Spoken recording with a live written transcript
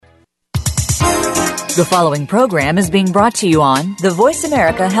The following program is being brought to you on the Voice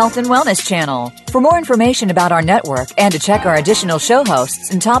America Health and Wellness Channel. For more information about our network and to check our additional show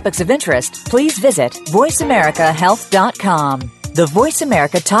hosts and topics of interest, please visit voiceamericahealth.com. The Voice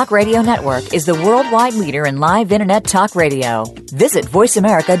America Talk Radio Network is the worldwide leader in live Internet talk radio. Visit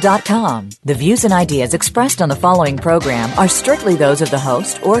voiceamerica.com. The views and ideas expressed on the following program are strictly those of the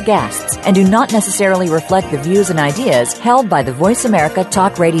host or guests and do not necessarily reflect the views and ideas held by the Voice America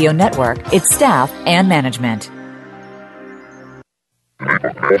Talk Radio Network, its staff, and management.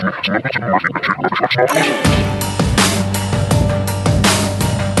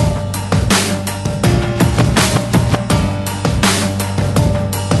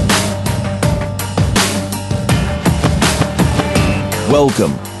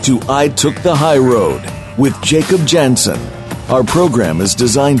 Welcome to I Took the High Road with Jacob Jansen. Our program is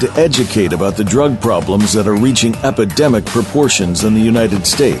designed to educate about the drug problems that are reaching epidemic proportions in the United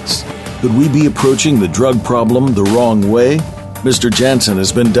States. Could we be approaching the drug problem the wrong way? Mr. Jansen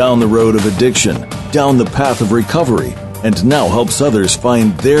has been down the road of addiction, down the path of recovery, and now helps others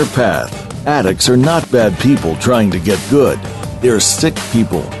find their path. Addicts are not bad people trying to get good. They're sick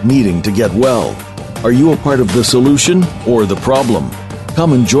people needing to get well. Are you a part of the solution or the problem?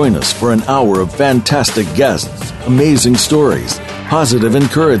 Come and join us for an hour of fantastic guests, amazing stories, positive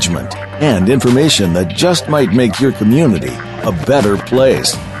encouragement, and information that just might make your community a better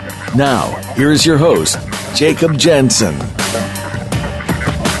place. Now, here's your host, Jacob Jansen.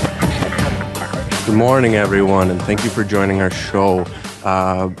 Good morning, everyone, and thank you for joining our show.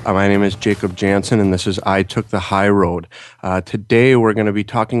 My name is Jacob Jansen, and this is I Took the High Road. Today, we're going to be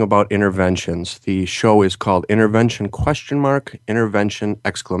talking about interventions. The show is called Intervention ? Intervention !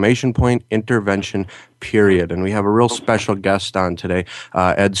 Intervention ! And we have a real special guest on today,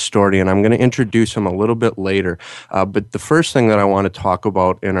 Ed Storti, and I'm going to introduce him a little bit later. But the first thing that I want to talk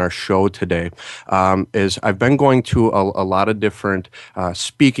about in our show today is I've been going to a lot of different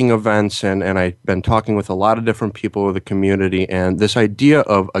speaking events, and I've been talking with a lot of different people of the community, and this idea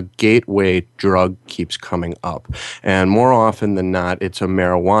of a gateway drug keeps coming up. And more often than not, it's a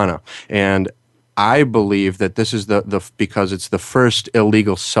marijuana. And I believe that this is because it's the first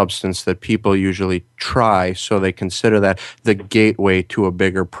illegal substance that people usually try, so they consider that the gateway to a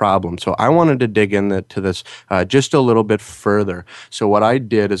bigger problem. So I wanted to dig into this just a little bit further. So what I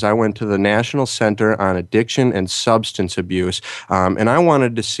did is I went to the National Center on Addiction and Substance Abuse, and I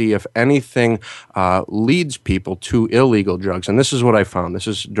wanted to see if anything leads people to illegal drugs. And this is what I found. This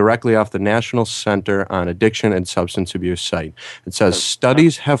is directly off the National Center on Addiction and Substance Abuse site. It says,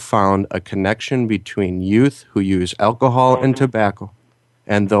 studies have found a connection between youth who use alcohol and tobacco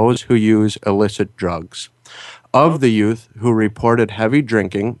and those who use illicit drugs. Of the youth who reported heavy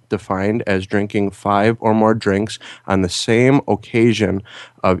drinking, defined as drinking 5 or more drinks on the same occasion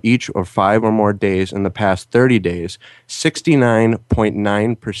of each of 5 or more days in the past 30 days,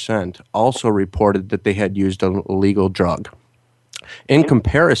 69.9% also reported that they had used an illegal drug. In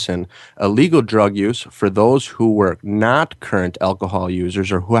comparison, illegal drug use for those who were not current alcohol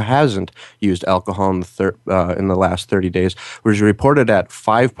users or who hasn't used alcohol in the last 30 days was reported at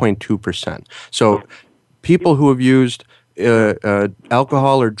 5.2%. So people who have used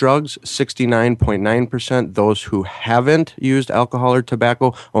alcohol or drugs, 69.9%. Those who haven't used alcohol or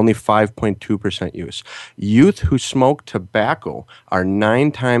tobacco, only 5.2% use. Youth who smoke tobacco are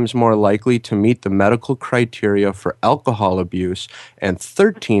 9 times more likely to meet the medical criteria for alcohol abuse and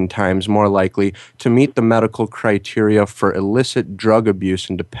 13 times more likely to meet the medical criteria for illicit drug abuse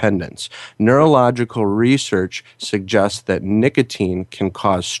and dependence. Neurological research suggests that nicotine can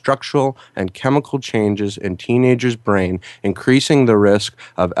cause structural and chemical changes in teenagers' brain, increasing the risk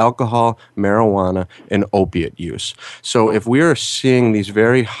of alcohol, marijuana, and opiate use. So if we are seeing these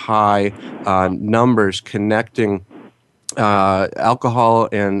very high numbers connecting alcohol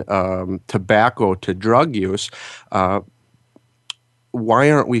and tobacco to drug use,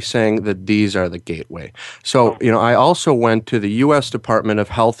 why aren't we saying that these are the gateway? So, I also went to the U.S. Department of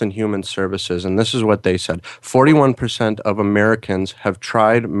Health and Human Services, and this is what they said. 41% of Americans have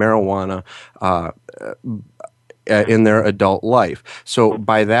tried marijuana in their adult life. So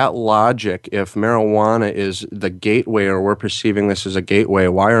by that logic, if marijuana is the gateway, or we're perceiving this as a gateway,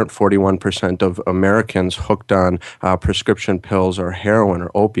 why aren't 41% of Americans hooked on prescription pills or heroin or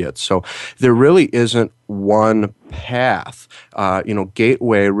opiates? So there really isn't one path.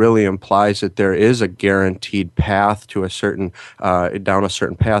 Gateway really implies that there is a guaranteed path to a certain, down a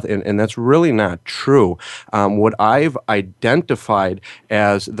certain path, and that's really not true. What I've identified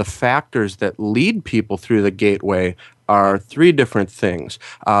as the factors that lead people through the gateway are 3 different things.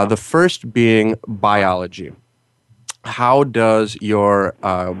 The first being biology. How does your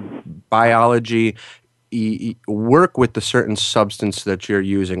biology work with the certain substance that you're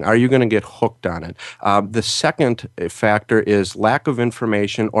using? Are you going to get hooked on it? The second factor is lack of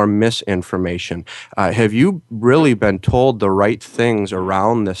information or misinformation. Have you really been told the right things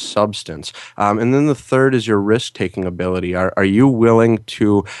around this substance? And then the third is your risk-taking ability. Are you willing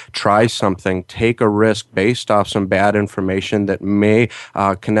to try something, take a risk based off some bad information that may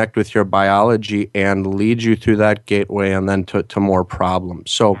connect with your biology and lead you through that gateway and then to more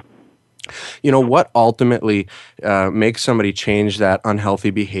problems? So, what ultimately makes somebody change that unhealthy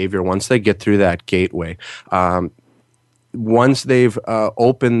behavior once they get through that gateway? Once they've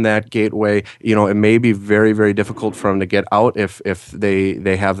opened that gateway, it may be very, very difficult for them to get out if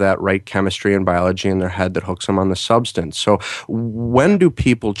they have that right chemistry and biology in their head that hooks them on the substance. So when do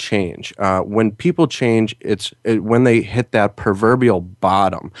people change? When people change, it's when they hit that proverbial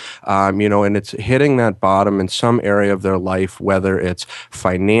bottom, and it's hitting that bottom in some area of their life, whether it's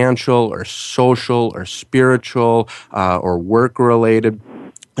financial or social or spiritual or work-related.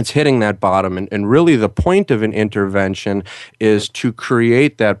 It's hitting that bottom. And really the point of an intervention is to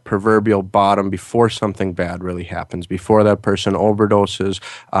create that proverbial bottom before something bad really happens, before that person overdoses,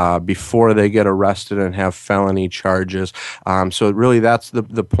 before they get arrested and have felony charges. So really that's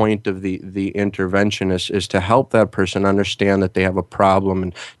the point of the intervention is to help that person understand that they have a problem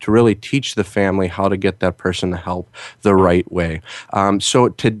and to really teach the family how to get that person the help the right way. So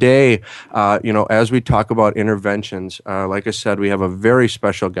today, as we talk about interventions, like I said, we have a very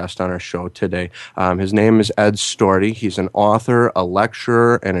special guest on our show today. His name is Ed Storti. He's an author, a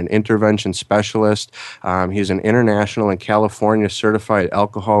lecturer, and an intervention specialist. He's an international and California certified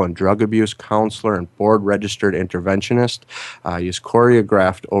alcohol and drug abuse counselor and board-registered interventionist. He's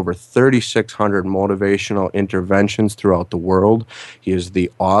choreographed over 3,600 motivational interventions throughout the world. He is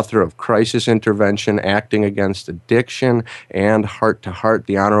the author of Crisis Intervention, Acting Against Addiction, and Heart to Heart,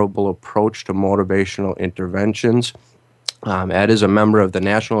 The Honorable Approach to Motivational Interventions. Ed is a member of the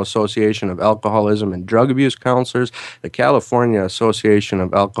National Association of Alcoholism and Drug Abuse Counselors, the California Association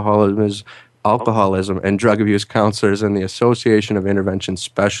of Alcoholism and Drug Abuse Counselors, and the Association of Intervention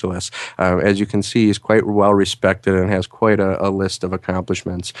Specialists. As you can see, he's quite well respected and has quite a list of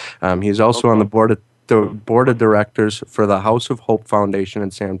accomplishments. He's also on the board of directors for the House of Hope Foundation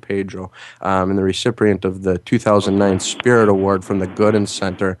in San Pedro, and the recipient of the 2009 Spirit Award from the Gooden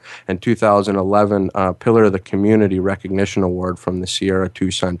Center and 2011 Pillar of the Community Recognition Award from the Sierra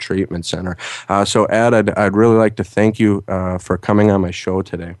Tucson Treatment Center. So Ed, I'd really like to thank you for coming on my show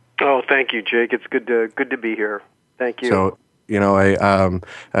today. Oh, thank you, Jake. It's good to be here. Thank you. So,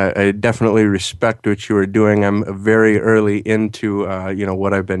 I definitely respect what you are doing. I'm very early into,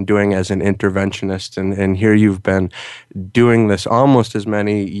 what I've been doing as an interventionist, and here you've been doing this almost as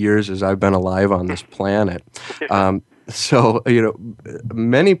many years as I've been alive on this planet. So,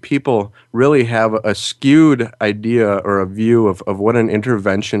 many people really have a skewed idea or a view of what an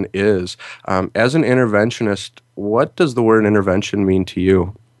intervention is. As an interventionist, what does the word intervention mean to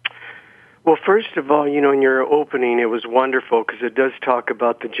you? Well, first of all, in your opening, it was wonderful because it does talk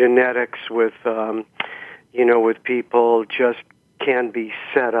about the genetics with people just can be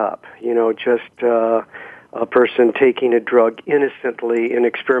set up, just a person taking a drug innocently in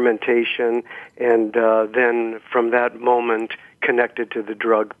experimentation and then from that moment connected to the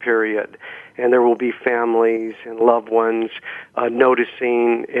drug, period. And there will be families and loved ones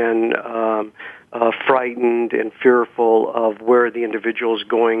noticing and frightened and fearful of where the individual is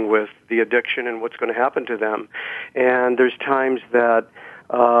going with the addiction and what's going to happen to them. And there's times that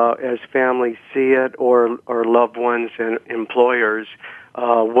as families see it or loved ones and employers,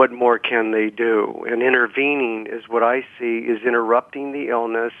 what more can they do? And intervening is what I see is interrupting the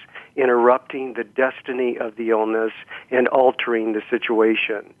illness, interrupting the destiny of the illness, and altering the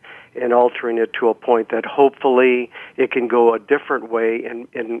situation, and altering it to a point that hopefully it can go a different way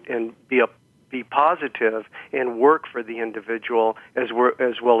and be positive and work for the individual as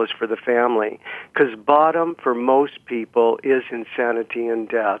well as for the family. Because bottom for most people is insanity and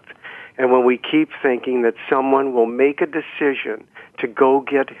death. And when we keep thinking that someone will make a decision to go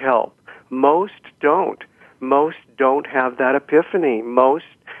get help, most don't. Most don't have that epiphany. Most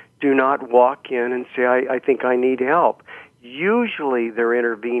do not walk in and say, I think I need help. Usually they're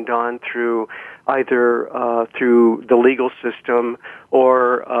intervened on through either through the legal system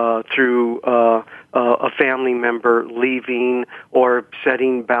or through a family member leaving or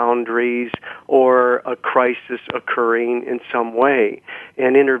setting boundaries or a crisis occurring in some way.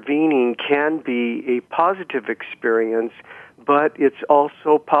 And intervening can be a positive experience, but it's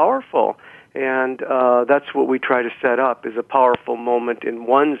also powerful. And that's what we try to set up, is a powerful moment in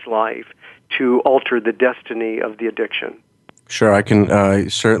one's life to alter the destiny of the addiction. Sure, I can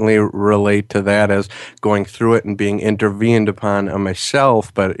certainly relate to that as going through it and being intervened upon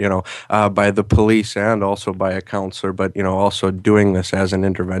myself, but by the police and also by a counselor, but also doing this as an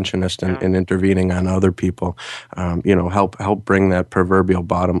interventionist and intervening on other people, help bring that proverbial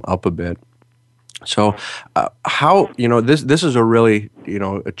bottom up a bit. So, how this is a really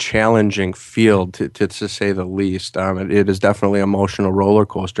a challenging field to say the least. It is definitely an emotional roller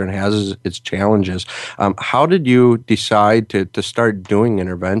coaster and has its challenges. How did you decide to start doing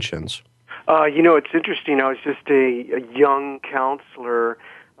interventions? It's interesting. I was just a young counselor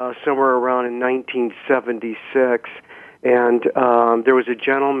somewhere around in 1976, and there was a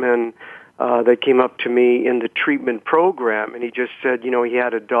gentleman that came up to me in the treatment program, and he just said, he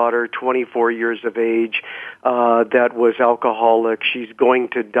had a daughter, 24 years of age, that was alcoholic. She's going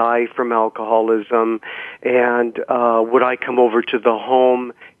to die from alcoholism, and would I come over to the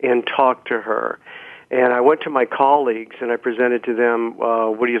home and talk to her? And I went to my colleagues and I presented to them,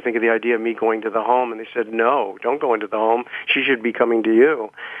 what do you think of the idea of me going to the home? And they said, no, don't go into the home. She should be coming to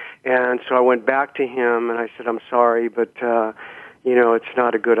you. And so I went back to him and I said, I'm sorry, but it's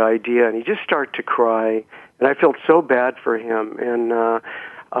not a good idea. And he just started to cry, and I felt so bad for him. And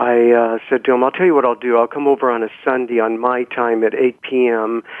I said to him, I'll tell you what I'll do. I'll come over on a Sunday on my time at 8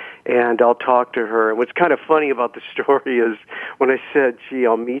 p.m., and I'll talk to her. And what's kind of funny about the story is when I said, gee,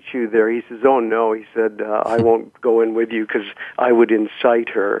 I'll meet you there, he says, oh, no. He said, I won't go in with you because I would incite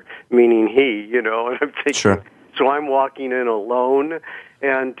her, meaning he, and I'm thinking, sure. So I'm walking in alone,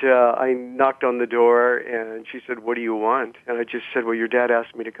 and I knocked on the door, and she said, what do you want? And I just said, well, your dad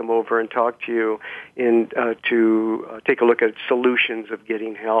asked me to come over and talk to you and to take a look at solutions of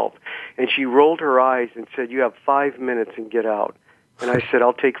getting help. And she rolled her eyes and said, you have 5 minutes and get out. And I said,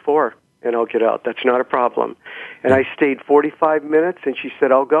 I'll take 4 and I'll get out. That's not a problem. And I stayed 45 minutes, and she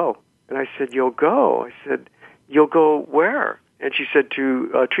said, I'll go. And I said, you'll go? I said, you'll go where? And she said,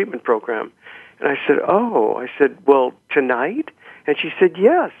 to a treatment program. And I said, oh. I said, well, tonight? And she said,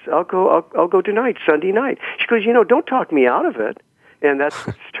 yes, I'll go tonight, Sunday night. She goes, don't talk me out of it. And that's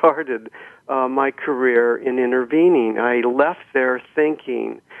what started my career in intervening. I left there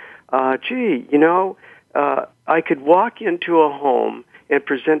thinking, I could walk into a home and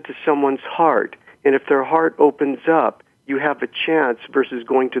present to someone's heart, and if their heart opens up, you have a chance versus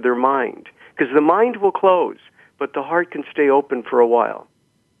going to their mind. Because the mind will close, but the heart can stay open for a while.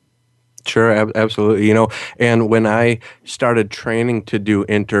 Sure, absolutely. And when I started training to do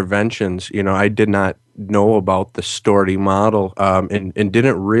interventions, I did not know about the Storti model and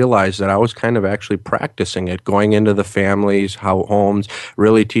didn't realize that I was kind of actually practicing it, going into the families, homes,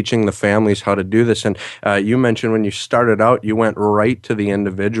 really teaching the families how to do this. And you mentioned when you started out, you went right to the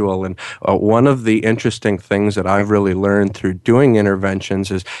individual. And one of the interesting things that I've really learned through doing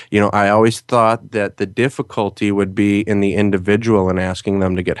interventions is, I always thought that the difficulty would be in the individual and asking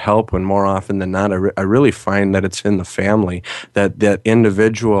them to get help, when more often than not, I really find that it's in the family, that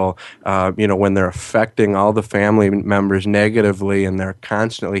individual, when they're affecting all the family members negatively and they're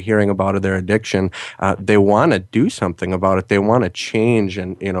constantly hearing about their addiction, they want to do something about it. They want to change,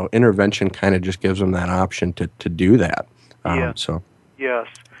 and intervention kind of just gives them that option to do that. Yes.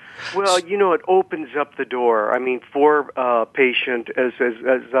 Well, it opens up the door. I mean, for patient, as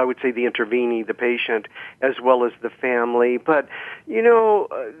I would say, the intervenee, the patient, as well as the family. But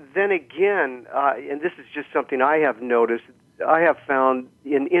then again, and this is just something I have noticed, I have found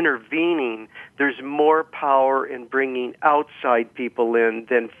in intervening, there's more power in bringing outside people in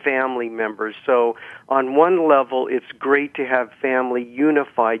than family members. So on one level, it's great to have family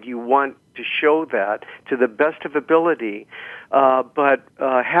unified. You want to show that to the best of ability. But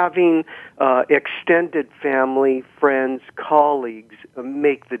having extended family, friends, colleagues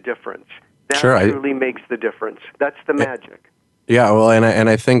make the difference. That truly makes the difference. That's the magic. Yeah, well, and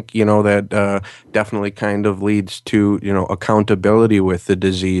I think, that definitely kind of leads to, accountability with the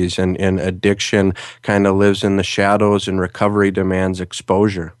disease, and addiction kind of lives in the shadows, and recovery demands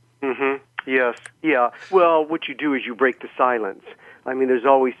exposure. Mm-hmm. Yes. Yeah. Well, what you do is you break the silence. I mean, there's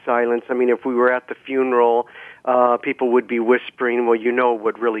always silence. I mean, if we were at the funeral, people would be whispering, well,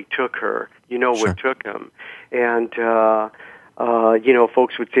 what really took her. What took him. And,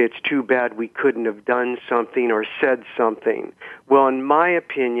 folks would say it's too bad we couldn't have done something or said something. Well, in my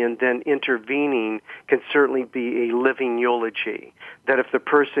opinion, then intervening can certainly be a living eulogy. That if the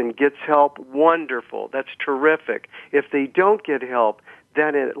person gets help, wonderful, that's terrific. If they don't get help,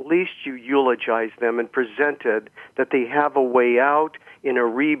 then at least you eulogize them and presented that they have a way out in a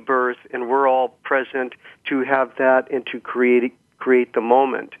rebirth, and we're all present to have that and to create the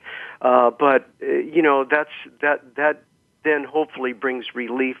moment. But that then hopefully brings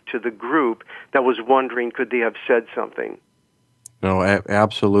relief to the group that was wondering, could they have said something? No,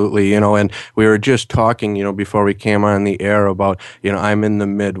 absolutely. And we were just talking, before we came on the air about, I'm in the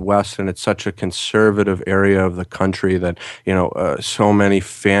Midwest, and it's such a conservative area of the country that, so many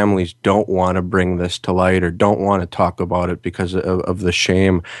families don't want to bring this to light or don't want to talk about it because of the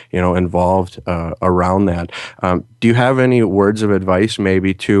shame, involved around that. Do you have any words of advice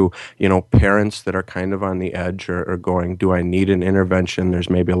maybe to, parents that are kind of on the edge or going, do I need an intervention? There's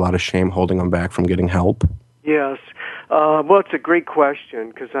maybe a lot of shame holding them back from getting help. Yes. Well, it's a great question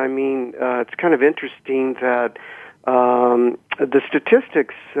because, it's kind of interesting that the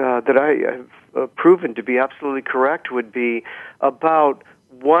statistics that I have proven to be absolutely correct would be about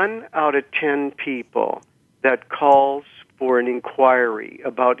 1 out of 10 people that calls for an inquiry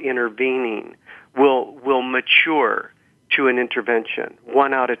about intervening will mature to an intervention.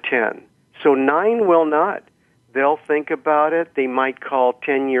 1 out of 10. So 9 will not. They'll think about it. They might call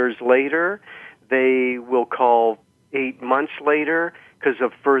 10 years later. They will call 8 months later because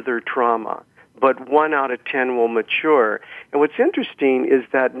of further trauma. But 1 out of 10 will mature. And what's interesting is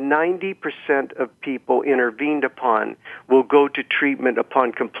that 90% of people intervened upon will go to treatment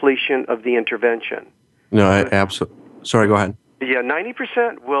upon completion of the intervention. No, absolutely. Sorry, go ahead. Yeah,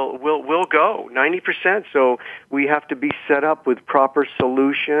 90% will go. 90%. So we have to be set up with proper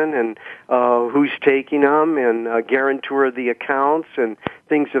solution and who's taking them and guarantor of the accounts and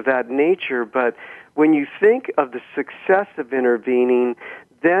things of that nature. But when you think of the success of intervening,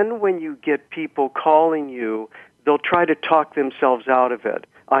 then when you get people calling you, they'll try to talk themselves out of it.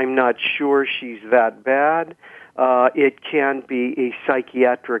 I'm not sure she's that bad. It can be a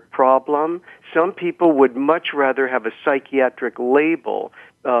psychiatric problem. Some people would much rather have a psychiatric label,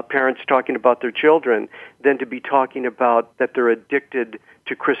 parents talking about their children, than to be talking about that they're addicted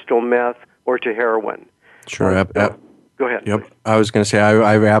to crystal meth or to heroin. Sure. Go ahead. Yep. I was going to say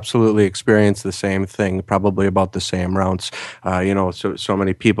I've absolutely experienced the same thing, probably about the same routes. So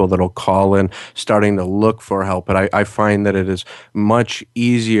many people that'll call in starting to look for help. But I find that it is much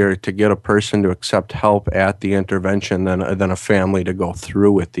easier to get a person to accept help at the intervention than a family to go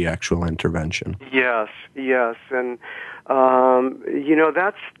through with the actual intervention. Yes. And,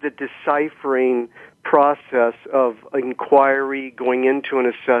 that's the deciphering process of inquiry going into an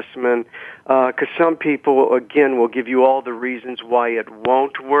assessment, because some people, again, will give you all the reasons why it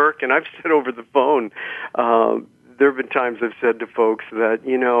won't work. And I've said over the phone, there have been times I've said to folks that,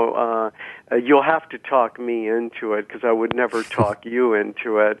 you'll have to talk me into it because I would never talk you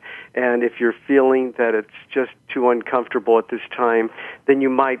into it. And if you're feeling that it's just too uncomfortable at this time, then you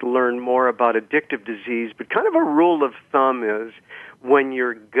might learn more about addictive disease. But kind of a rule of thumb is when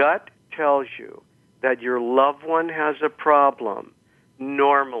your gut tells you that your loved one has a problem,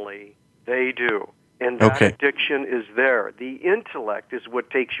 normally they do. And that addiction is there. The intellect is what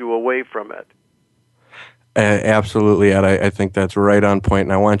takes you away from it. Absolutely, Ed. I think that's right on point,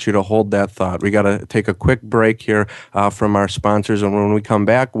 and I want you to hold that thought. We got to take a quick break here from our sponsors, and when we come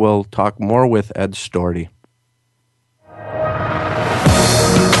back, we'll talk more with Ed Storti.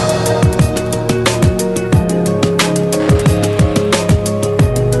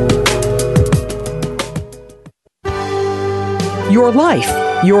 Your life,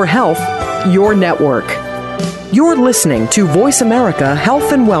 your health, your network. You're listening to Voice America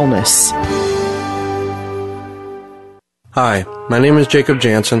Health and Wellness. Hi, my name is Jacob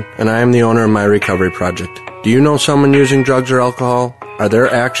Jansen, and I am the owner of My Recovery Project. Do you know someone using drugs or alcohol? Are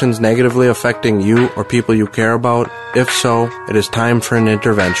their actions negatively affecting you or people you care about? If so, it is time for an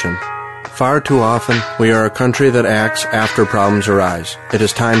intervention. Far too often, we are a country that acts after problems arise. It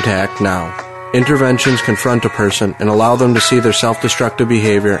is time to act now. Interventions confront a person and allow them to see their self-destructive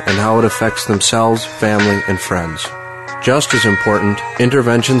behavior and how it affects themselves, family, and friends. Just as important,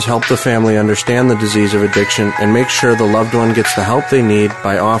 interventions help the family understand the disease of addiction and make sure the loved one gets the help they need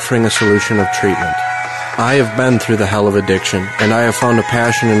by offering a solution of treatment. I have been through the hell of addiction, and I have found a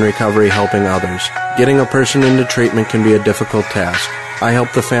passion in recovery helping others. Getting a person into treatment can be a difficult task. I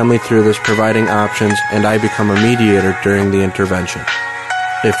help the family through this, providing options, and I become a mediator during the intervention.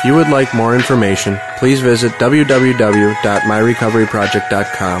 If you would like more information, please visit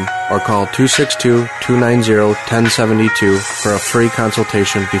www.myrecoveryproject.com or call 262-290-1072 for a free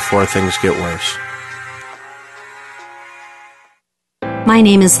consultation before things get worse. My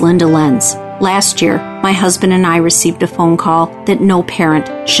name is Linda Lenz. Last year, my husband and I received a phone call that no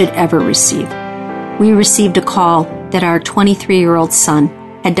parent should ever receive. We received a call that our 23-year-old son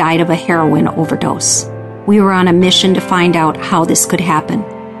had died of a heroin overdose. We were on a mission to find out how this could happen.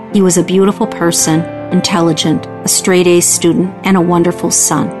 He was a beautiful person, intelligent, a straight-A student, and a wonderful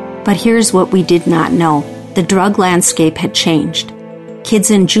son. But here's what we did not know. The drug landscape had changed.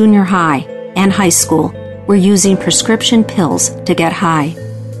 Kids in junior high and high school we're using prescription pills to get high.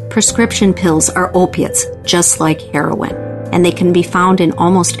 Prescription pills are opiates, just like heroin, and they can be found in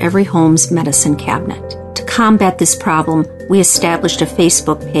almost every home's medicine cabinet. To combat this problem, we established a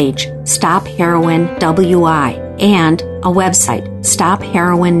Facebook page, Stop Heroin WI, and a website,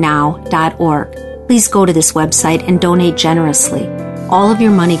 stopheroinnow.org. Please go to this website and donate generously. All of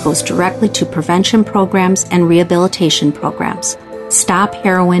your money goes directly to prevention programs and rehabilitation programs.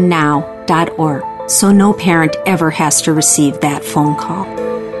 StopHeroinNow.org, so no parent ever has to receive that phone call.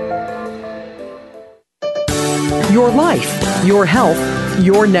 Your life, your health,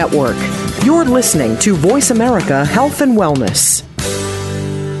 your network. You're listening to Voice America Health and Wellness.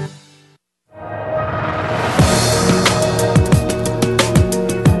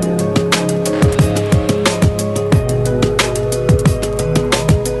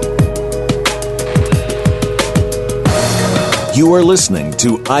 You are listening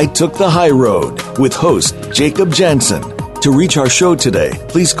to I Took the High Road with host Jacob Jansen. To reach our show today,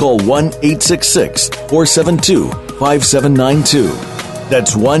 please call 1-866-472-5792.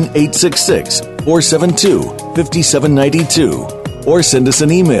 That's 1-866-472-5792. Or send us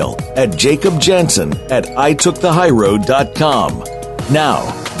an email at jacobjansen@itookthehighroad.com.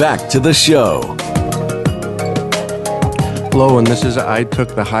 Now, back to the show. Hello, and this is I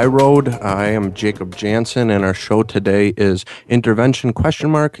Took the High Road. I am Jacob Jansen, and our show today is intervention ?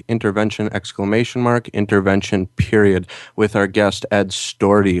 Intervention ! Intervention period, with our guest Ed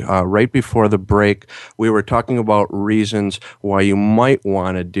Storti. Right before the break, we were talking about reasons why you might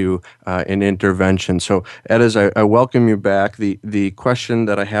want to do an intervention. So, Ed, as I welcome you back, the question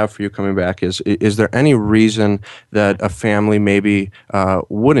that I have for you coming back is there any reason that a family maybe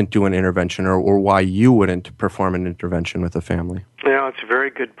wouldn't do an intervention, or why you wouldn't perform an intervention with a family? Yeah, it's a very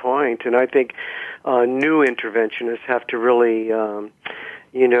good point, and I think new interventionists have to really,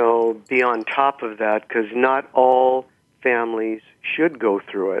 be on top of that, because not all families should go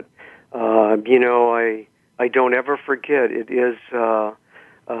through it. I don't ever forget. It is,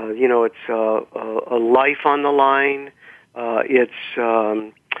 it's a life on the line. It's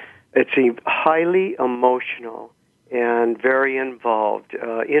a highly emotional and very involved.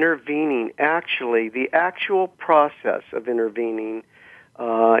 Intervening, actually, the actual process of intervening,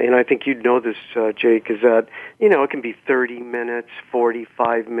 and I think you'd know this, Jake, is that, it can be 30 minutes,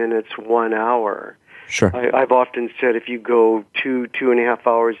 45 minutes, 1 hour. Sure. I've often said if you go 2.5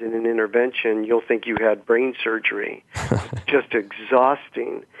 hours in an intervention, you'll think you had brain surgery. Just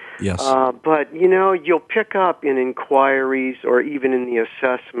exhausting. Yes. But, you'll pick up in inquiries or even in the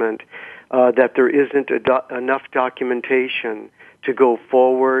assessment that there isn't enough documentation to go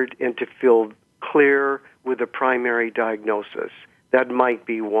forward and to feel clear with a primary diagnosis. That might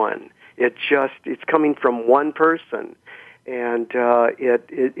be one. It's coming from one person, and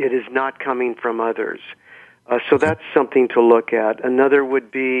it is not coming from others. So that's something to look at. Another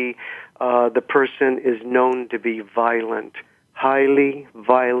would be the person is known to be violent, highly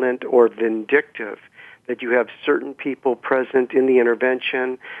violent or vindictive, that you have certain people present in the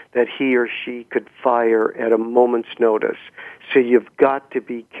intervention that he or she could fire at a moment's notice. So you've got to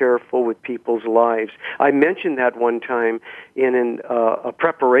be careful with people's lives. I mentioned that one time in a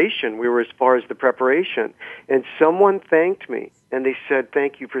preparation. We were as far as the preparation, and someone thanked me, and they said,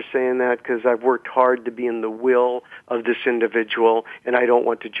 "Thank you for saying that, because I've worked hard to be in the will of this individual, and I don't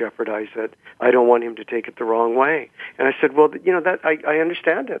want to jeopardize it. I don't want him to take it the wrong way." And I said, "Well, that I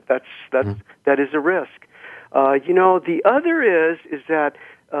understand it. That is a risk." The other is that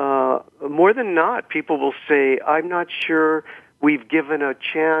more than not, people will say, "I'm not sure we've given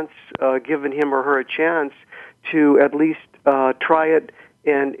given him or her a chance to at least try it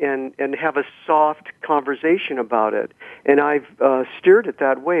and have a soft conversation about it." And I've steered it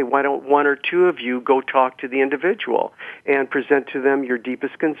that way. Why don't one or two of you go talk to the individual and present to them your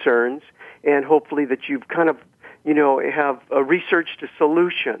deepest concerns, and hopefully that you've kind of have researched a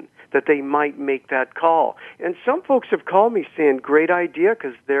solution that they might make that call. And some folks have called me saying, "Great idea,"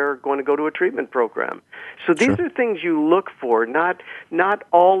 because they're going to go to a treatment program. So these are things you look for. Not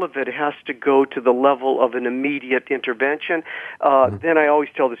all of it has to go to the level of an immediate intervention. Then I always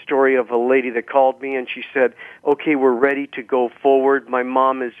tell the story of a lady that called me and she said, "Okay, we're ready to go forward. My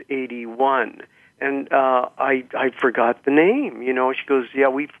mom is 81. And I forgot the name. She goes, "Yeah,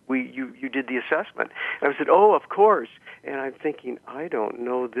 you did the assessment." And I said, "Oh, of course." And I'm thinking, I don't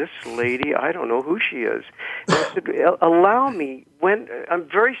know this lady. I don't know who she is. And I said, "Allow me. I'm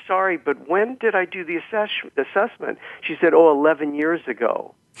very sorry, but when did I do the assessment?" She said, 11 years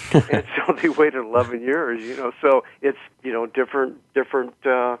ago." And so they waited 11 years. So it's different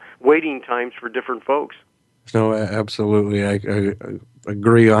waiting times for different folks. No, absolutely. I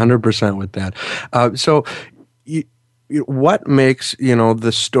agree 100% with that. So, what makes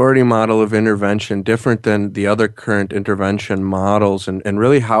the Storti model of intervention different than the other current intervention models, and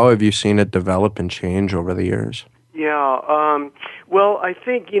really how have you seen it develop and change over the years? Yeah, well, I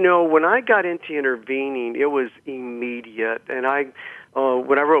think, when I got into intervening, it was immediate. And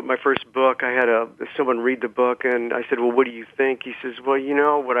when I wrote my first book, I had someone read the book, and I said, well, what do you think? He says, well,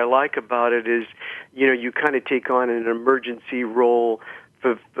 what I like about it is, you kind of take on an emergency role,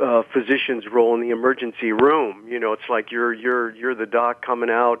 physician's role in the emergency room. It's like you're the doc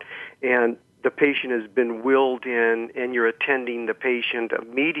coming out, and the patient has been wheeled in, and you're attending the patient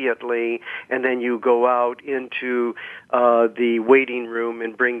immediately, and then you go out into the waiting room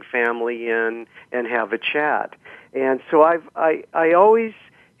and bring family in and have a chat. And so I always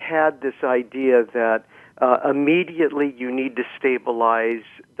had this idea that immediately you need to stabilize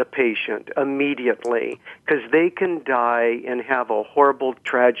the patient immediately, because they can die and have a horrible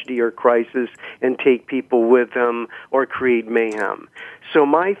tragedy or crisis and take people with them or create mayhem. So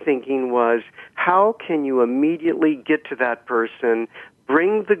my thinking was, how can you immediately get to that person,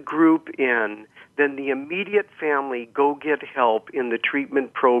 bring the group in, then the immediate family go get help in the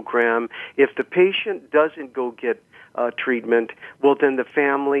treatment program. If the patient doesn't go get treatment, well, then the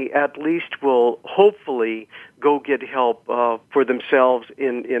family at least will hopefully go get help for themselves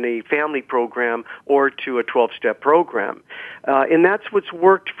in a family program or to a 12-step program. And that's what's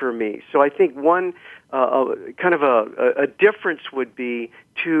worked for me. So I think one kind of a difference would be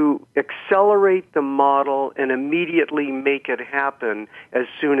to accelerate the model and immediately make it happen as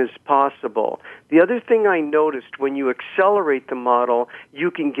soon as possible. The other thing I noticed, when you accelerate the model,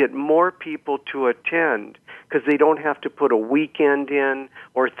 you can get more people to attend, because they don't have to put a weekend in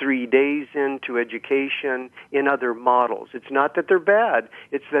or 3 days into education in other models. It's not that they're bad.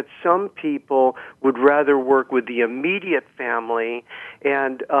 It's that some people would rather work with the immediate family,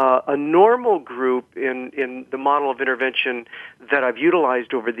 and a normal group in the model of intervention that I've utilized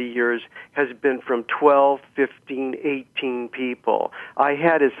over the years has been from 12, 15, 18 people. I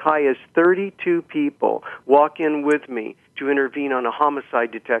had as high as 32 people walk in with me to intervene on a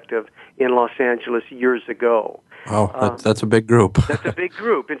homicide detective in Los Angeles years ago. Wow, that's a big group. That's a big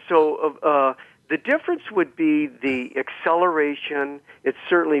group. And so the difference would be the acceleration. It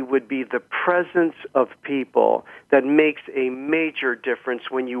certainly would be the presence of people that makes a major difference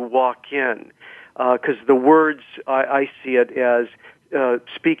when you walk in. Because the words, I see it as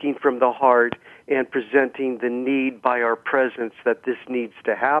speaking from the heart and presenting the need by our presence that this needs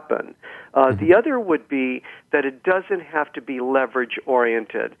to happen. The other would be that it doesn't have to be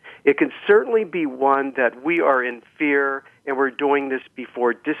leverage-oriented. It can certainly be one that we are in fear and we're doing this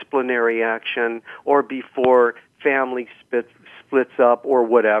before disciplinary action or before family splits up or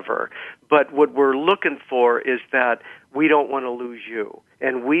whatever. But what we're looking for is that we don't want to lose you.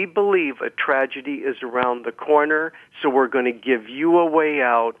 And we believe a tragedy is around the corner, so we're going to give you a way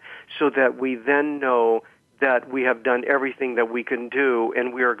out so that we then know that we have done everything that we can do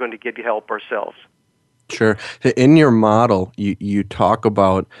and we are going to get help ourselves. Sure. In your model, you talk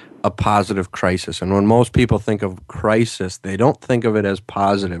about a positive crisis. And when most people think of crisis, they don't think of it as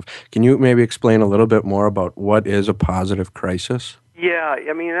positive. Can you maybe explain a little bit more about what is a positive crisis? Yeah,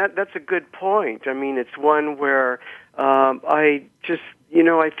 I mean, that's a good point. I mean, it's one where I just,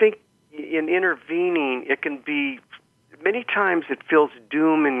 I think in intervening, it can be, many times it feels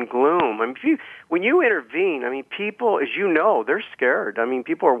doom and gloom. I mean, when you intervene, I mean, people, as you know, they're scared. I mean,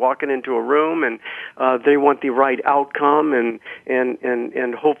 people are walking into a room and they want the right outcome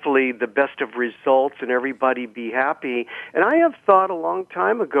and hopefully the best of results and everybody be happy. And I have thought a long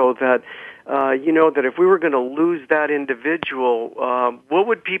time ago that, that if we were going to lose that individual, what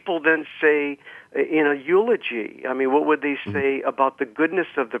would people then say in a eulogy? I mean, what would they say about the goodness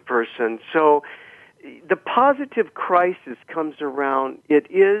of the person? So the positive crisis comes around. It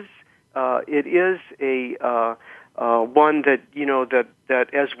is a one that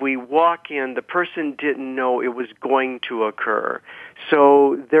that as we walk in, the person didn't know it was going to occur,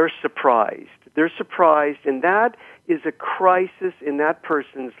 so they're surprised. They're surprised, and that is a crisis in that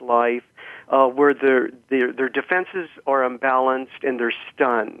person's life where their defenses are imbalanced and they're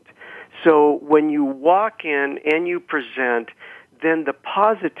stunned. So when you walk in and you present, then the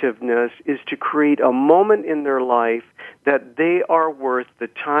positiveness is to create a moment in their life that they are worth the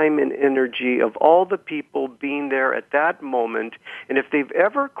time and energy of all the people being there at that moment. And if they've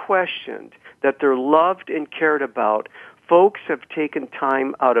ever questioned that they're loved and cared about, folks have taken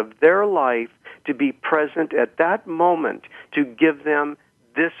time out of their life to be present at that moment to give them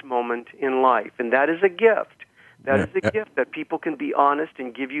this moment in life. And that is a gift. That is a gift that people can be honest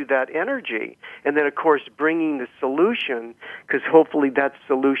and give you that energy. And then, of course, bringing the solution, because hopefully that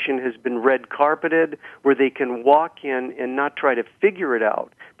solution has been red carpeted, where they can walk in and not try to figure it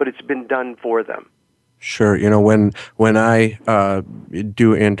out, but it's been done for them. Sure. When I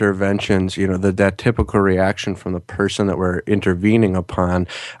do interventions, that typical reaction from the person that we're intervening upon,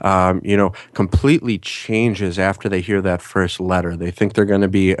 completely changes after they hear that first letter. They think they're going to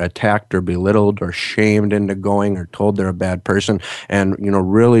be attacked or belittled or shamed into going or told they're a bad person. And,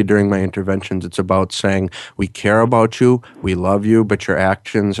 really during my interventions, it's about saying, we care about you, we love you, but your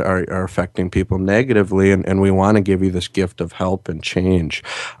actions are affecting people negatively, and we want to give you this gift of help and change.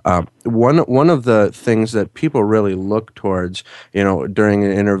 One of the things that people really look towards, during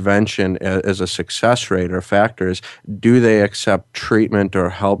an intervention as a success rate or factors, do they accept treatment or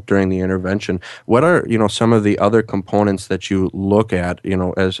help during the intervention? What are, some of the other components that you look at,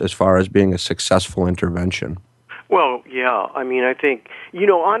 as far as being a successful intervention? Well, yeah. I mean, I think,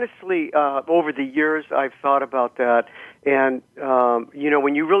 honestly, over the years, I've thought about that. And,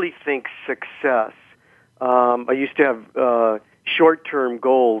 when you really think success, I used to have short-term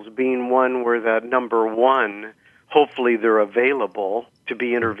goals being one where that number one, hopefully they're available to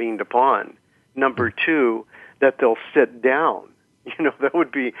be intervened upon. Number two, that they'll sit down. That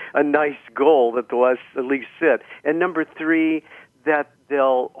would be a nice goal, that they'll at least sit. And number three, that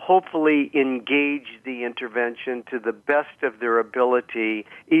they'll hopefully engage the intervention to the best of their ability,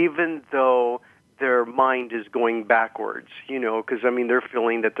 even though their mind is going backwards, because, they're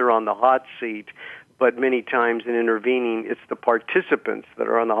feeling that they're on the hot seat. But many times in intervening, it's the participants that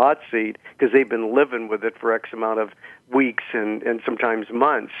are on the hot seat because they've been living with it for X amount of weeks and sometimes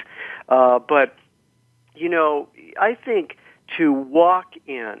months. But, I think to walk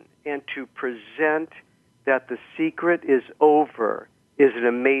in and to present that the secret is over is an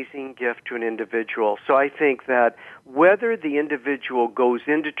amazing gift to an individual. So I think that whether the individual goes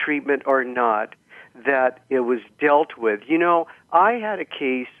into treatment or not, that it was dealt with. I had a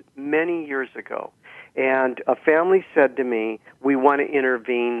case many years ago, and a family said to me, we want to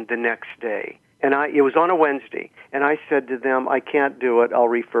intervene the next day. And it was on a Wednesday, and I said to them, I can't do it, I'll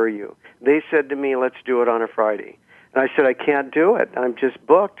refer you. They said to me, let's do it on a Friday. And I said, I can't do it. I'm just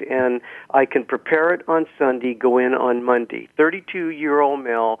booked, and I can prepare it on Sunday, go in on Monday. 32-year-old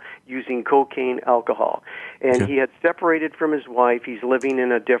male using cocaine, alcohol. And he had separated from his wife. He's living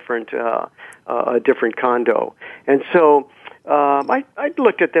in a different condo. And so I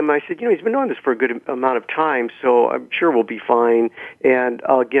looked at them, and I said, he's been doing this for a good amount of time, so I'm sure we'll be fine. And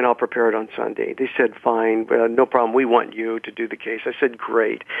again, I'll prepare it on Sunday. They said, fine, no problem. We want you to do the case. I said,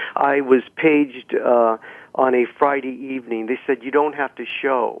 great. I was paged on a Friday evening. They said, you don't have to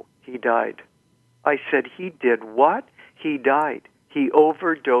show. He died. I said, he did what? He died. He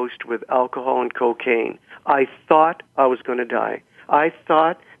overdosed with alcohol and cocaine. I thought I was going to die. I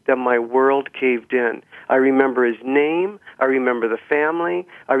thought that my world caved in. I remember his name. I remember the family.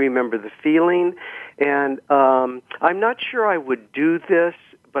 I remember the feeling. And I'm not sure I would do this,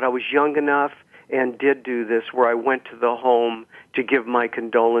 but I was young enough and did do this, where I went to the home to give my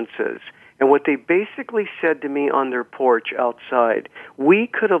condolences. And what they basically said to me on their porch outside, we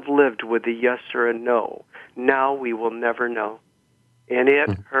could have lived with a yes or a no. Now we will never know. And it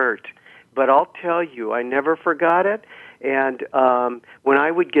hurt. But I'll tell you, I never forgot it. And when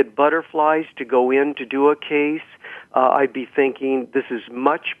I would get butterflies to go in to do a case, I'd be thinking, this is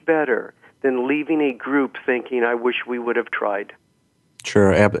much better than leaving a group thinking, I wish we would have tried.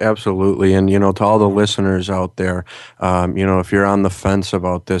 Sure, absolutely. And, to all the listeners out there, if you're on the fence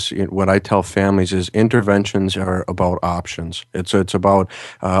about this, what I tell families is interventions are about options. It's about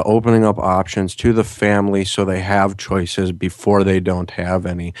opening up options to the family so they have choices before they don't have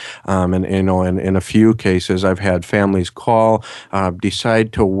any. And in a few cases, I've had families call,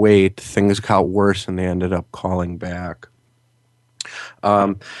 decide to wait, things got worse, and they ended up calling back.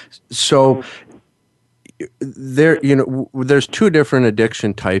 There's two different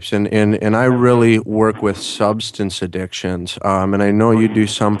addiction types, and I really work with substance addictions, and I know you do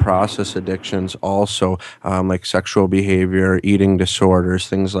some process addictions also, like sexual behavior, eating disorders,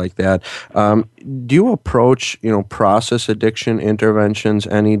 things like that. Do you approach, process addiction interventions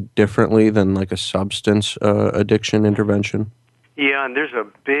any differently than like a substance addiction intervention? Yeah, and there's a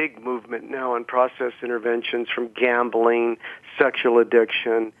big movement now on process interventions, from gambling, sexual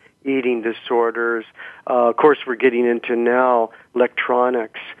addiction, eating disorders. Of course, we're getting into now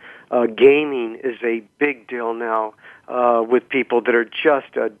electronics. Gaming is a big deal now with people that are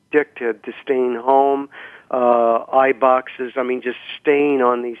just addicted to staying home. eye boxes. I mean, just staying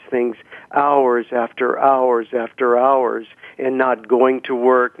on these things hours after hours after hours and not going to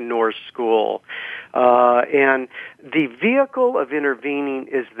work nor school. And the vehicle of intervening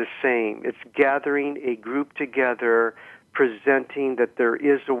is the same. It's gathering a group together, presenting that there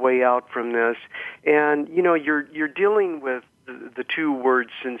is a way out from this. And, you know, you're dealing with the two words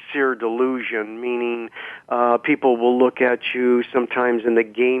sincere delusion, meaning people will look at you sometimes in the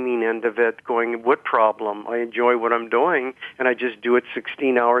gaming end of it going, what problem? I enjoy what I'm doing, and I just do it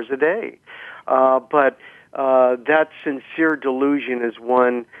 16 hours a day. But that sincere delusion is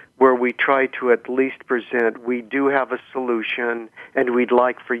one where we try to at least present, we do have a solution, and we'd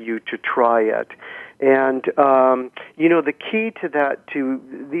like for you to try it. And, you know, the key to that, to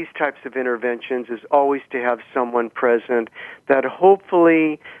these types of interventions, is always to have someone present that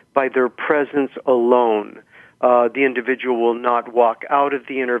hopefully by their presence alone, the individual will not walk out of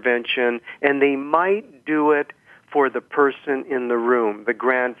the intervention, and they might do it for the person in the room, the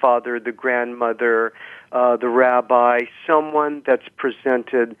grandfather, the grandmother, the rabbi, someone that's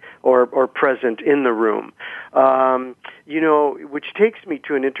presented or present in the room. You know, which takes me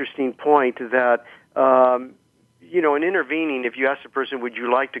to an interesting point that, you know, in intervening, if you ask the person, would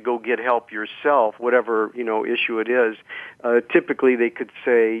you like to go get help yourself, whatever, you know, issue it is, typically they could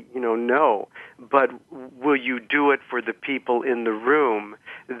say, you know, no. But will you do it for the people in the room?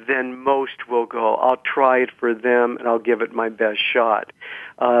 Then most will go, I'll try it for them and I'll give it my best shot.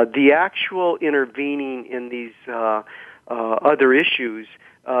 The actual intervening in these other issues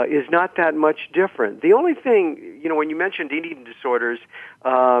is not that much different. The only thing, you know, when you mentioned eating disorders,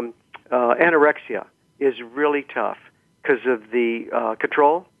 anorexia is really tough because of the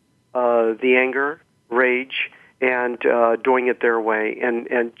control, the anger, rage, and doing it their way,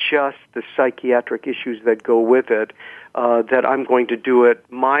 and just the psychiatric issues that go with it, that I'm going to do it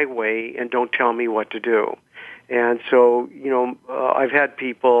my way and don't tell me what to do. And so, you know, I've had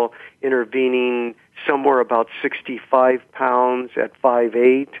people intervening somewhere about 65 pounds at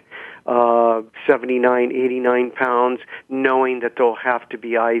 5'8", 79, 89 pounds, knowing that they'll have to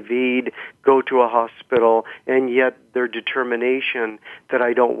be IV'd, go to a hospital, and yet their determination that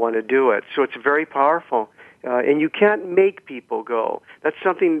I don't want to do it. So it's very powerful. And you can't make people go. That's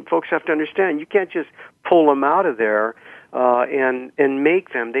something folks have to understand. You can't just pull them out of there and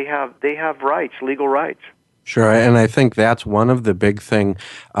make them. They have rights, legal rights. Sure, and I think that's one of the big thing,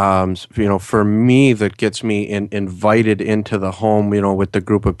 you know, for me that gets me invited into the home, you know, with the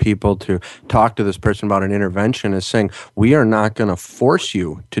group of people to talk to this person about an intervention is saying, we are not going to force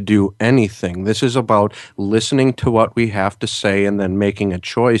you to do anything. This is about listening to what we have to say and then making a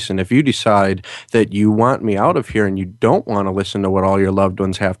choice. And if you decide that you want me out of here and you don't want to listen to what all your loved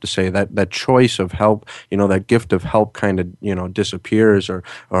ones have to say, that choice of help, you know, that gift of help kind of, you know, disappears or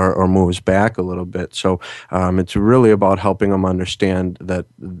moves back a little bit. So, it's really about helping them understand that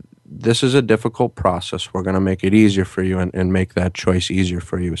this is a difficult process. We're going to make it easier for you and make that choice easier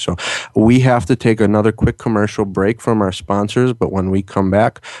for you. So we have to take another quick commercial break from our sponsors, but when we come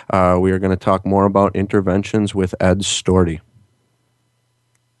back, we are going to talk more about interventions with Ed Storti.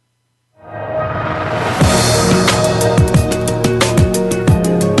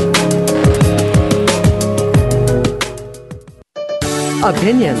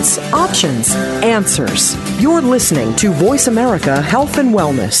 Opinions, options, answers. You're listening to Voice America Health and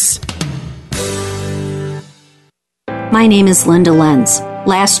Wellness. My name is Linda Lenz.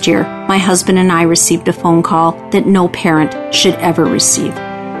 Last year, my husband and I received a phone call that no parent should ever receive.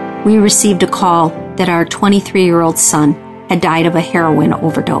 We received a call that our 23-year-old son had died of a heroin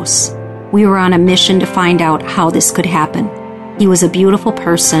overdose. We were on a mission to find out how this could happen. He was a beautiful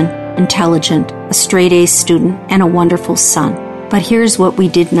person, intelligent, a straight-A student, and a wonderful son. But here's what we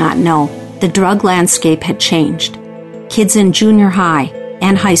did not know. The drug landscape had changed. Kids in junior high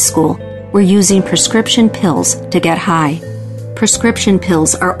and high school were using prescription pills to get high. Prescription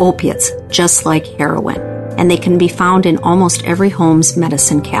pills are opiates, just like heroin, and they can be found in almost every home's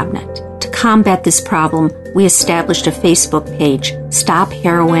medicine cabinet. To combat this problem, we established a Facebook page, Stop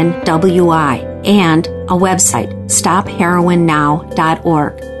Heroin WI, and a website,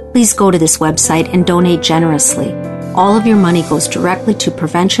 StopHeroinNow.org. Please go to this website and donate generously. All of your money goes directly to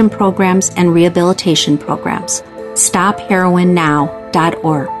prevention programs and rehabilitation programs.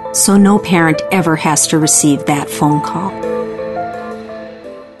 StopHeroinNow.org, so no parent ever has to receive that phone call.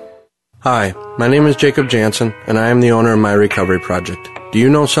 Hi, my name is Jacob Jansen, and I am the owner of My Recovery Project. Do you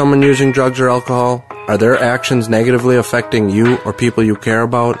know someone using drugs or alcohol? Are their actions negatively affecting you or people you care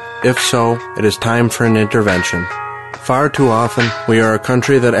about? If so, it is time for an intervention. Far too often, we are a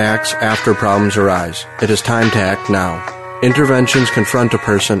country that acts after problems arise. It is time to act now. Interventions confront a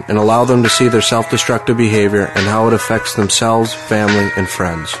person and allow them to see their self-destructive behavior and how it affects themselves, family, and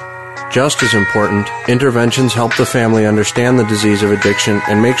friends. Just as important, interventions help the family understand the disease of addiction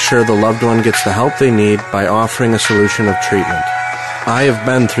and make sure the loved one gets the help they need by offering a solution of treatment. I have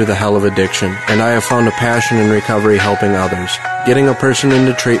been through the hell of addiction, and I have found a passion in recovery helping others. Getting a person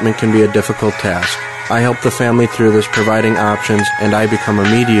into treatment can be a difficult task. I help the family through this, providing options, and I become a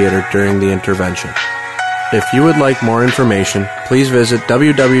mediator during the intervention. If you would like more information, please visit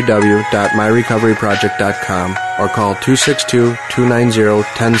www.myrecoveryproject.com or call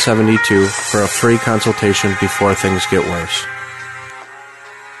 262-290-1072 for a free consultation before things get worse.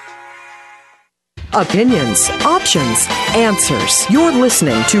 Opinions, options, answers. You're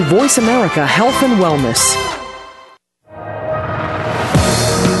listening to Voice America Health and Wellness.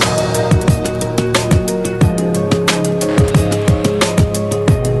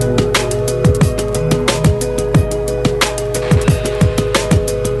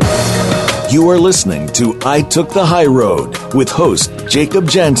 You are listening to I Took the High Road with host Jacob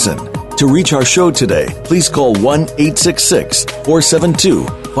Jansen. To reach our show today, please call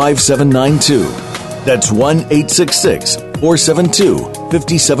 1-866-472-5792. That's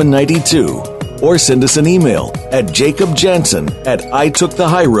 1-866-472-5792. Or send us an email at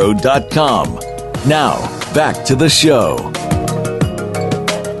jacobjansen@itookthehighroad.com. Now, back to the show.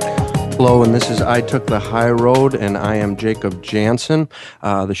 Hello, and this is I Took the High Road, and I am Jacob Jansen.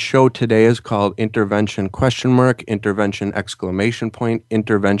 The show today is called Intervention ? Intervention !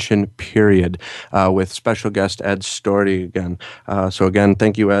 Intervention period, with special guest Ed Storti again. So again,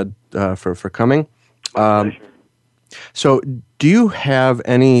 thank you, Ed, for coming. So do you have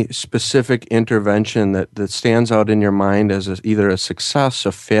any specific intervention that stands out in your mind as either a success,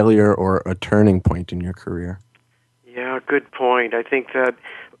 a failure, or a turning point in your career? Yeah, good point. I think that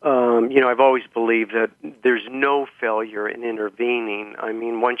I've always believed that there's no failure in intervening. I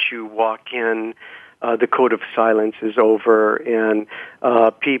mean, once you walk in, the code of silence is over, and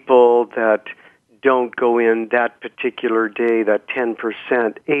people that don't go in that particular day, that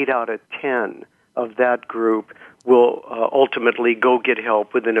 10%, 8 out of 10 of that group will ultimately go get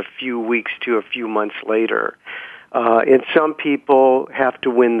help within a few weeks to a few months later. And some people have to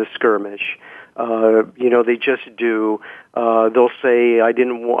win the skirmish. They just do. They'll say, I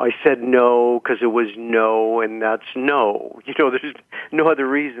said no because it was no, and that's no. There's no other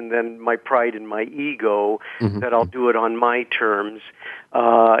reason than my pride and my ego that I'll do it on my terms.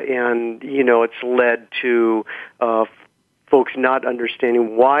 It's led to folks not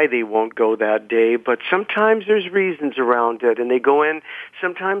understanding why they won't go that day, but sometimes there's reasons around it, and they go in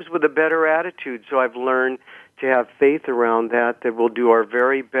sometimes with a better attitude. So I've learned to have faith around that we'll do our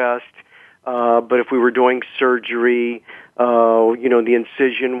very best. But if we were doing surgery, the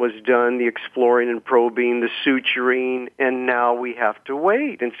incision was done, the exploring and probing, the suturing, and now we have to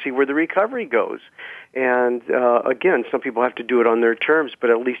wait and see where the recovery goes. And again, some people have to do it on their terms, but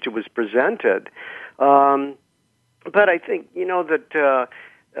at least it was presented. But I think that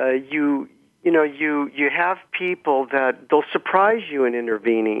you have people that they'll surprise you in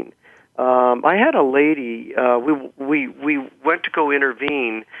intervening. I had a lady. We went to go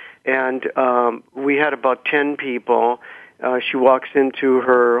intervene. And we had about 10 people. She walks into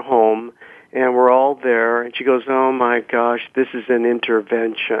her home, and we're all there, and she goes, oh, my gosh, this is an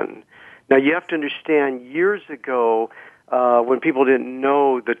intervention. Now, you have to understand, years ago, when people didn't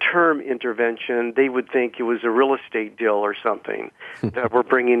know the term intervention, they would think it was a real estate deal or something, that we're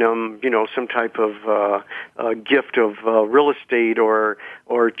bringing them, some type of gift of real estate or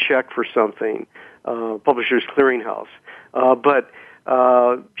check for something, Publishers Clearinghouse. But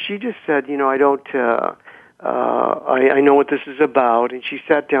she just said, I don't, I know what this is about. And she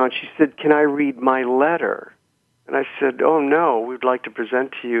sat down, she said, can I read my letter? And I said, oh no, we'd like to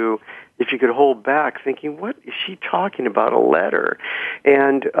present to you if you could hold back, thinking, what is she talking about, a letter?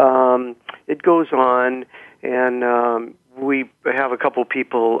 And it goes on, and we have a couple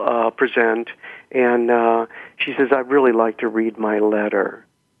people present, and she says, I'd really like to read my letter.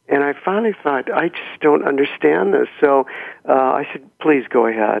 And I finally thought, I just don't understand this. So I said, please go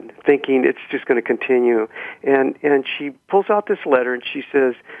ahead, thinking it's just going to continue. And she pulls out this letter, and she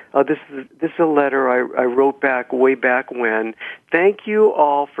says, this is a letter I wrote way back when. Thank you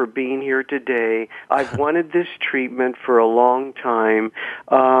all for being here today. I've wanted this treatment for a long time.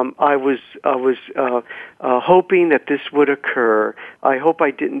 I was hoping that this would occur. I hope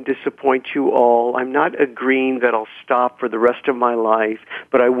I didn't disappoint you all. I'm not agreeing that I'll stop for the rest of my life,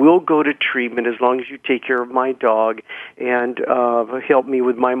 but I will go to treatment as long as you take care of my dog and help me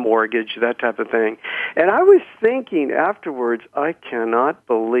with my mortgage, that type of thing. And I was thinking afterwards, I cannot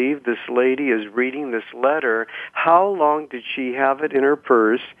believe this lady is reading this letter. How long did she have it in her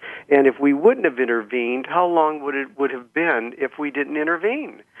purse? And if we wouldn't have intervened, how long would have been if we didn't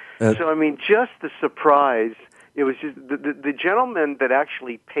intervene? So, I mean, just the surprise. It was just the gentleman that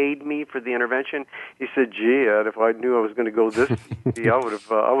actually paid me for the intervention. He said, "Gee, Ed, if I knew I was going to go this easy, I would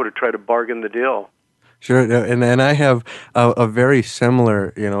have tried to bargain the deal." Sure, and I have a very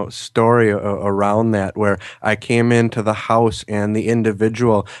similar, story around that, where I came into the house and the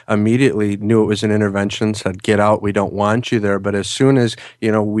individual immediately knew it was an intervention, said, "Get out, we don't want you there." But as soon as,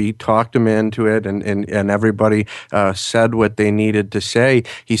 we talked him into it and everybody said what they needed to say,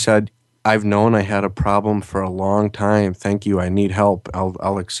 he said, "I've known I had a problem for a long time. Thank you. I need help.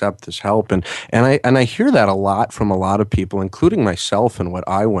 I'll accept this help." And I hear that a lot from a lot of people, including myself and what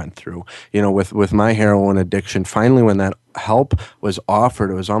I went through, with my heroin addiction. Finally, when that help was offered,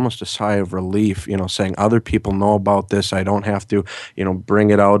 it was almost a sigh of relief, saying other people know about this. I don't have to,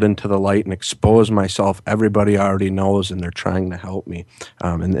 bring it out into the light and expose myself. Everybody already knows and they're trying to help me.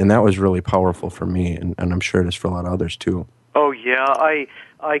 And that was really powerful for me. And I'm sure it is for a lot of others too. Oh, yeah.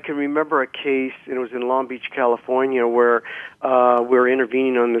 I can remember a case, and it was in Long Beach, California, where we were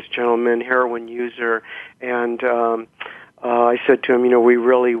intervening on this gentleman, heroin user, and I said to him, we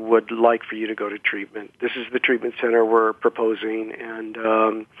really would like for you to go to treatment. This is the treatment center we're proposing, and,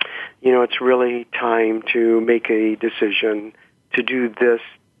 it's really time to make a decision to do this,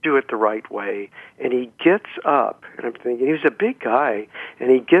 do it the right way. And he gets up, and I'm thinking, he was a big guy, and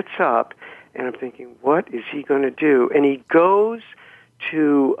he gets up, and I'm thinking, what is he going to do? And he goes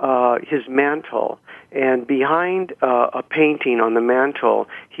to his mantle, and behind a painting on the mantle,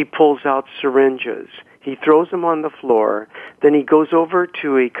 he pulls out syringes. He throws them on the floor. Then he goes over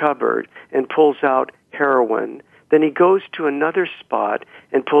to a cupboard and pulls out heroin. Then he goes to another spot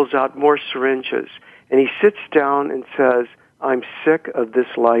and pulls out more syringes. And he sits down and says, "I'm sick of this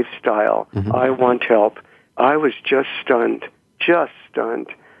lifestyle. Mm-hmm. I want help." I was just stunned.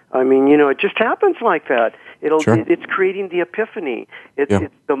 I mean, it just happens like that. Sure. It's creating the epiphany. It's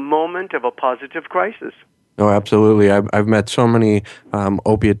the moment of a positive crisis. No, absolutely. I've met so many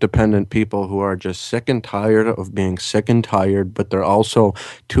opiate-dependent people who are just sick and tired of being sick and tired, but they're also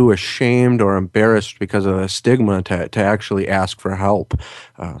too ashamed or embarrassed because of the stigma to actually ask for help.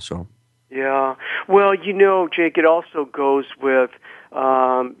 Yeah. Well, Jake, it also goes with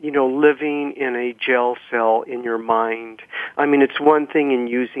living in a jail cell in your mind. I mean, it's one thing in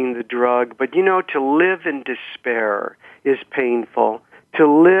using the drug, but, to live in despair is painful. To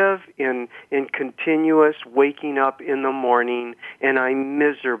live in continuous waking up in the morning and I'm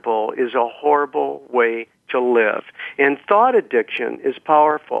miserable is a horrible way to live. And thought addiction is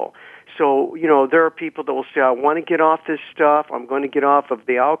powerful. So, there are people that will say, I want to get off this stuff. I'm going to get off of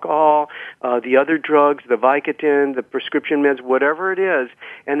the alcohol, the other drugs, the Vicodin, the prescription meds, whatever it is.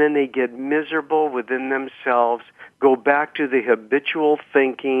 And then they get miserable within themselves, go back to the habitual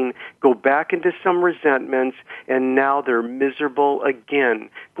thinking, go back into some resentments, and now they're miserable again,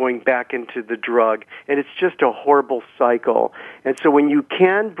 going back into the drug. And it's just a horrible cycle. And so when you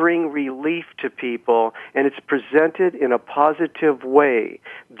can bring relief to people, and it's presented in a positive way,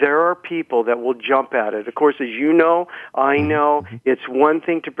 there are people that will jump at it. Of course, as you know, I know, it's one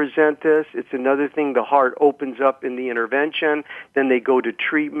thing to present this. It's another thing the heart opens up in the intervention. Then they go to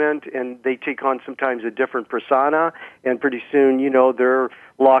treatment, and they take on sometimes a different persona. And pretty soon, they're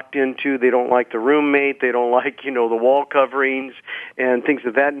locked into, they don't like the roommate, they don't like, the wall coverings and things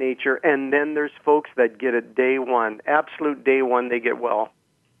of that nature. And then there's folks that get it day one, absolute day one, they get well.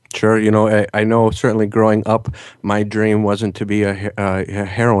 Sure. I know certainly growing up, my dream wasn't to be a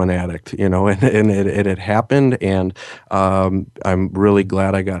heroin addict, and it had happened, and I'm really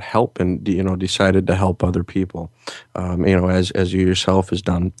glad I got help and, decided to help other people, as you yourself has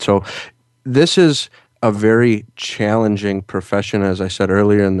done. So this is a very challenging profession, as I said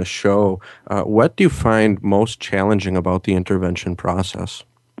earlier in the show. What do you find most challenging about the intervention process?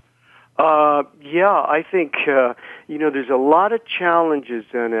 I think, there's a lot of challenges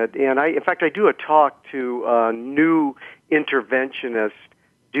in it. And in fact, I do a talk to new interventionists.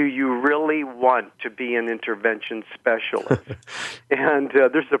 Do you really want to be an intervention specialist? And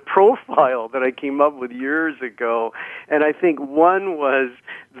there's a profile that I came up with years ago. And I think one was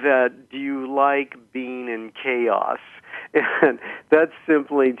that, do you like being in chaos? And that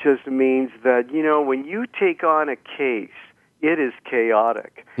simply just means that, when you take on a case, it is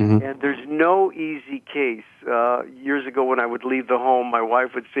chaotic. Mm-hmm. And there's no easy case. Years ago when I would leave the home, my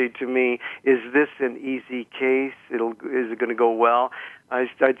wife would say to me, is this an easy case? Is it going to go well?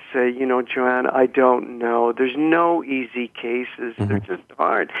 I'd say, Joanne, I don't know. There's no easy cases. Mm-hmm. They're just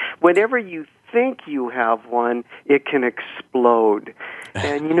hard. Whenever you think you have one, it can explode.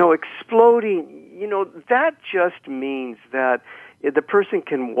 And, exploding, that just means that the person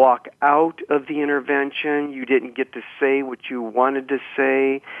can walk out of the intervention. You didn't get to say what you wanted to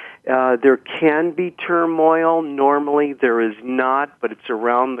say. There can be turmoil. Normally there is not, but it's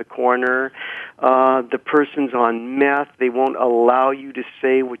around the corner. The person's on meth. They won't allow you to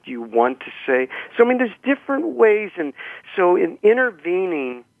say what you want to say. So, there's different ways. And so in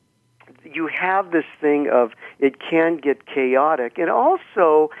intervening, you have this thing of it can get chaotic. And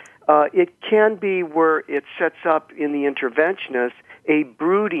also, it can be where it sets up in the interventionist a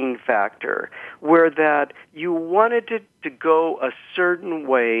brooding factor, where that you wanted it to go a certain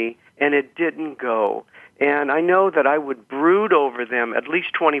way and it didn't go. And I know that I would brood over them at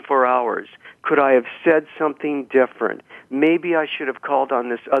least 24 hours. Could I have said something different? Maybe I should have called on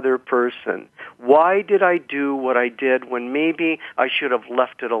this other person. Why did I do what I did when maybe I should have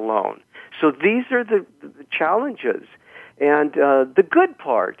left it alone? So these are the challenges. And the good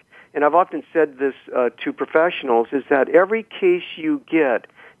part, and I've often said this to professionals, is that every case you get,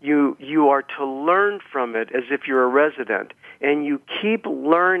 you are to learn from it as if you're a resident, and you keep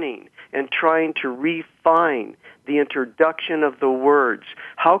learning and trying to refine the introduction of the words.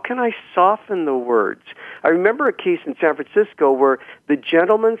 How can I soften the words? I remember a case in San Francisco where the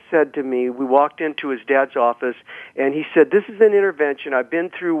gentleman said to me, we walked into his dad's office, and he said, this is an intervention. I've been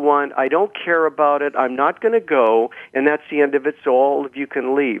through one. I don't care about it. I'm not going to go, and that's the end of it, so all of you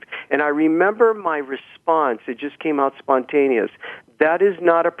can leave. And I remember my response. It just came out spontaneous. That is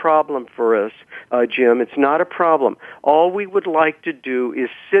not a problem for us, Jim. It's not a problem. All we would like to do is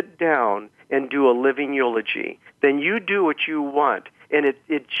sit down and do a living eulogy. Then you do what you want. And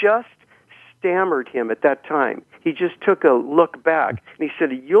it just stammered him at that time. He just took a look back, and he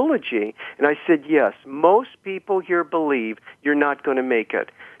said, a eulogy? And I said, yes, most people here believe you're not going to make it.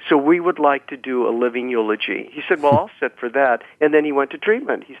 So we would like to do a living eulogy. He said, well, I'll sit for that. And then he went to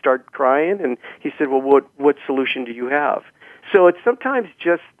treatment. He started crying, and he said, well, what solution do you have? So it's sometimes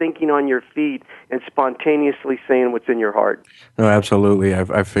just thinking on your feet and spontaneously saying what's in your heart. No, absolutely.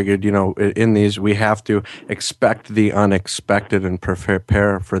 I figured, in these, we have to expect the unexpected and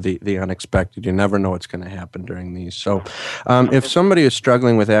prepare for the unexpected. You never know what's going to happen during these. So if somebody is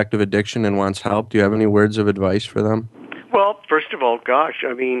struggling with active addiction and wants help, do you have any words of advice for them? Well, first of all,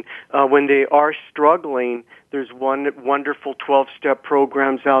 when they are struggling, there's wonderful 12-step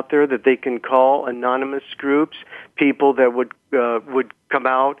programs out there that they can call, anonymous groups, people that would come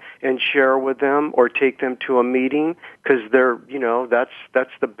out and share with them or take them to a meeting, because they're,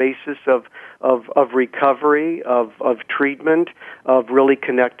 that's the basis of recovery, of treatment, of really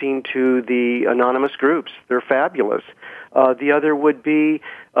connecting to the anonymous groups. They're fabulous. The other would be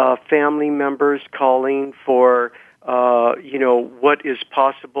family members calling for what is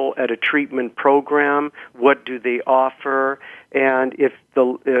possible at a treatment program, what do they offer, and if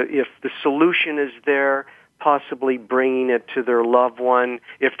the solution is there, possibly bringing it to their loved one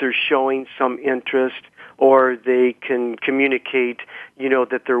if they're showing some interest, or they can communicate,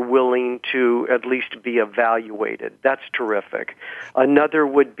 that they're willing to at least be evaluated. That's terrific. Another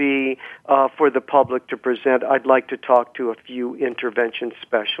would be for the public to present, I'd like to talk to a few intervention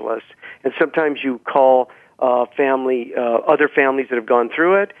specialists. And sometimes you call other families that have gone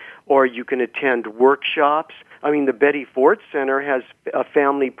through it, or you can attend workshops. The Betty Ford Center has a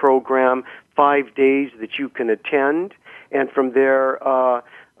family program, 5 days that you can attend, and from there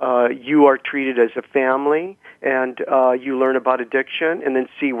you are treated as a family, and you learn about addiction, and then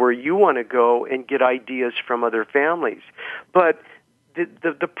see where you want to go and get ideas from other families. But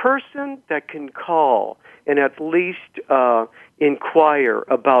the person that can call and at least inquire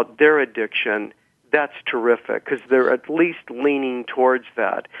about their addiction, that's terrific, because they're at least leaning towards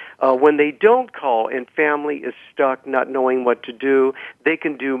that. When they don't call and family is stuck not knowing what to do, they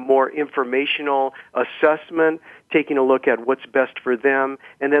can do more informational assessment, taking a look at what's best for them,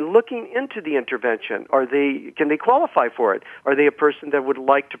 and then looking into the intervention. Can they qualify for it? Are they a person that would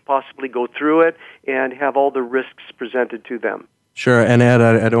like to possibly go through it and have all the risks presented to them? Sure. And Ed,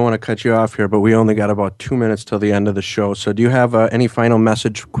 I don't want to cut you off here, but we only got about 2 minutes till the end of the show. So do you have any final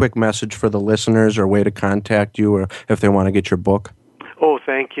quick message for the listeners, or way to contact you, or if they want to get your book? Oh,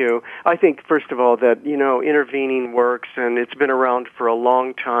 thank you. I think, first of all, that, intervening works, and it's been around for a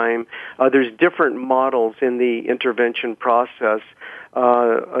long time. There's different models in the intervention process,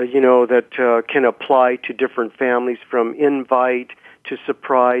 that can apply to different families, from invite to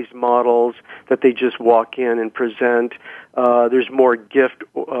surprise models that they just walk in and present. There's more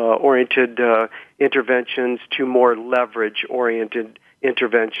gift-oriented interventions to more leverage-oriented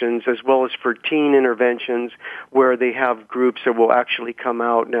interventions, as well as for teen interventions where they have groups that will actually come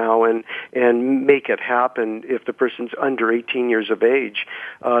out now and make it happen if the person's under 18 years of age.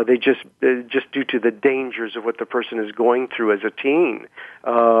 They just due to the dangers of what the person is going through as a teen.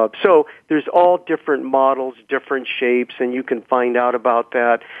 So there's all different models, different shapes, and you can find out about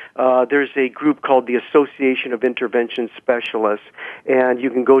that. There's a group called the Association of Intervention Specialists, and you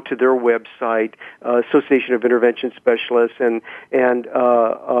can go to their website, Association of Intervention Specialists, and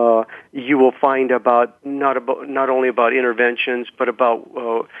you will find not only about interventions, but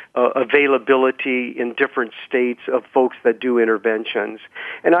about availability in different states of folks that do interventions.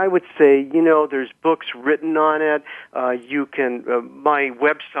 And I would say, there's books written on it. You can. My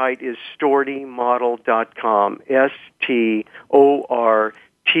website is stortimodel.com.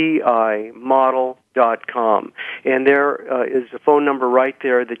 STORTI model.com. And there is a phone number right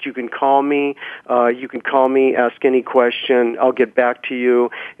there that you can call me. You can call me, ask any question. I'll get back to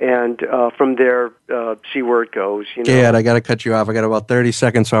you. And from there, see where it goes. Ed, I got to cut you off. I got about 30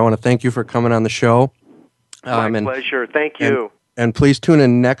 seconds, so I want to thank you for coming on the show. My pleasure. Thank you. And please tune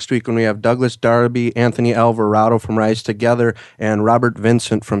in next week when we have Douglas Darby, Anthony Alvarado from Rise Together, and Robert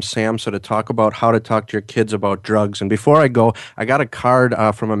Vincent from SAMHSA to talk about how to talk to your kids about drugs. And before I go, I got a card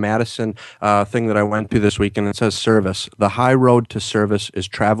from a Madison thing that I went through this week, and it says service. The high road to service is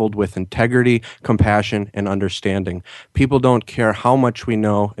traveled with integrity, compassion, and understanding. People don't care how much we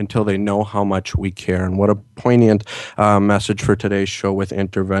know until they know how much we care. And what a poignant message for today's show with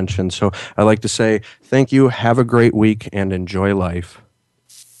intervention. So I'd like to say thank you, have a great week, and enjoy life.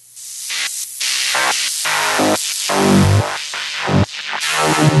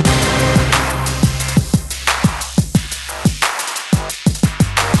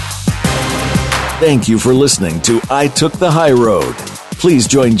 Thank you for listening to I Took the High Road. Please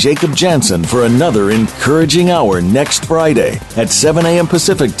join Jacob Jansen for another encouraging hour next Friday at 7 a.m.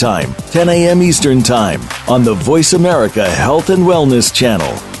 Pacific Time, 10 a.m. Eastern Time on the Voice America Health and Wellness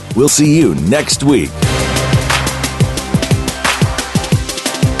Channel. We'll see you next week.